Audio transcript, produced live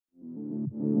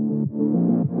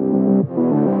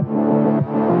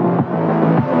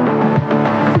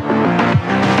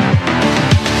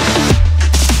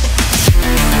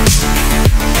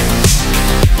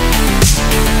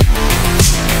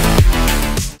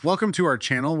Welcome to our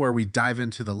channel where we dive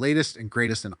into the latest and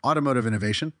greatest in automotive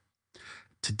innovation.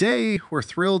 Today, we're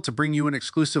thrilled to bring you an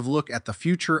exclusive look at the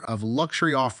future of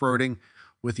luxury off-roading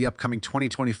with the upcoming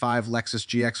 2025 Lexus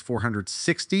GX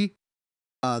 460.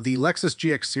 The Lexus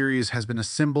GX series has been a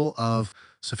symbol of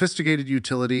sophisticated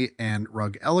utility and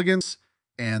rugged elegance,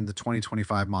 and the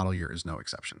 2025 model year is no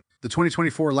exception. The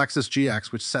 2024 Lexus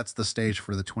GX, which sets the stage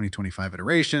for the 2025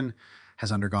 iteration,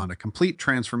 has undergone a complete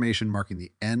transformation, marking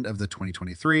the end of the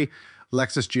 2023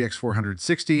 Lexus GX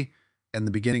 460 and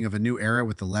the beginning of a new era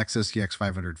with the Lexus GX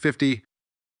 550.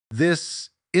 This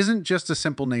isn't just a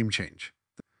simple name change.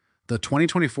 The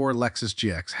 2024 Lexus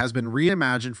GX has been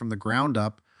reimagined from the ground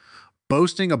up,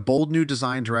 boasting a bold new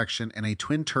design direction and a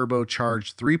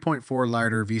twin-turbocharged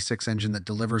 3.4-liter V6 engine that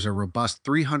delivers a robust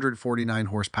 349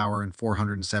 horsepower and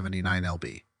 479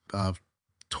 lb of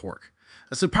torque.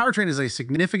 So powertrain is a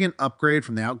significant upgrade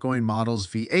from the outgoing model's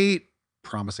V8,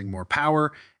 promising more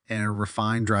power and a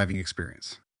refined driving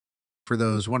experience. For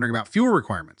those wondering about fuel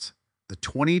requirements, the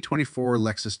 2024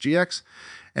 Lexus GX,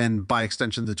 and by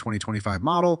extension the 2025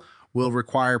 model, will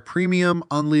require premium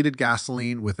unleaded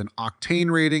gasoline with an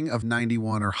octane rating of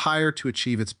 91 or higher to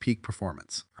achieve its peak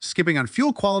performance. Skipping on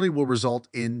fuel quality will result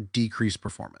in decreased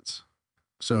performance,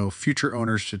 so future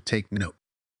owners should take note.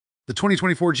 The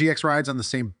 2024 GX rides on the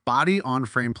same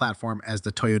body-on-frame platform as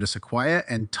the Toyota Sequoia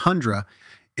and Tundra,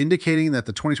 indicating that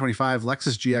the 2025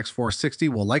 Lexus GX 460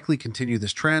 will likely continue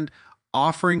this trend,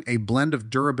 offering a blend of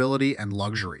durability and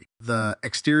luxury. The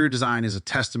exterior design is a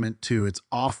testament to its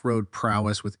off-road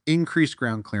prowess with increased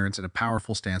ground clearance and a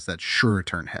powerful stance that's sure to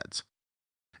turn heads.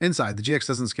 Inside, the GX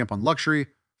doesn't skimp on luxury,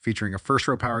 featuring a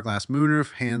first-row power glass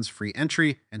moonroof, hands-free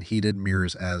entry, and heated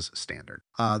mirrors as standard.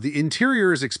 The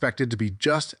interior is expected to be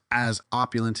just as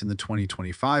opulent in the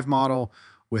 2025 model,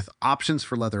 with options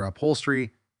for leather upholstery,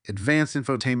 advanced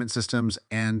infotainment systems,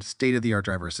 and state-of-the-art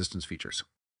driver assistance features.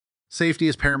 Safety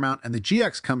is paramount, and the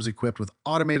GX comes equipped with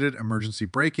automated emergency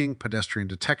braking, pedestrian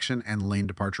detection, and lane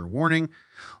departure warning.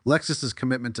 Lexus's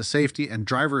commitment to safety and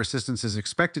driver assistance is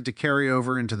expected to carry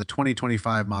over into the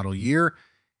 2025 model year,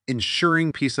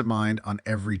 ensuring peace of mind on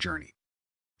every journey.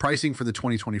 Pricing for the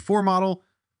 2024 model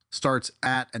starts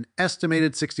at an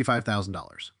estimated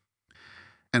 $65,000.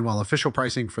 And while official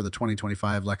pricing for the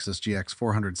 2025 Lexus GX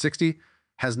 460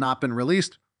 has not been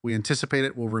released, we anticipate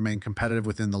it will remain competitive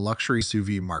within the luxury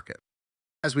SUV market.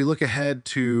 As we look ahead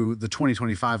to the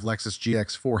 2025 Lexus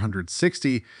GX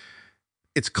 460,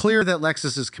 it's clear that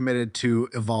Lexus is committed to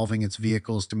evolving its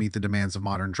vehicles to meet the demands of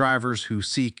modern drivers who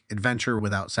seek adventure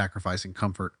without sacrificing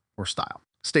comfort or style.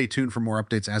 Stay tuned for more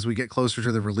updates as we get closer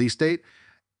to the release date.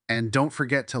 And don't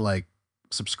forget to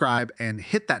subscribe, and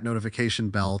hit that notification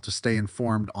bell to stay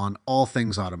informed on all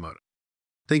things automotive.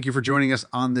 Thank you for joining us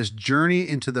on this journey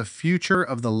into the future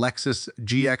of the Lexus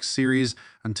GX series.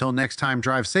 Until next time,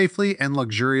 drive safely and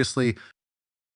luxuriously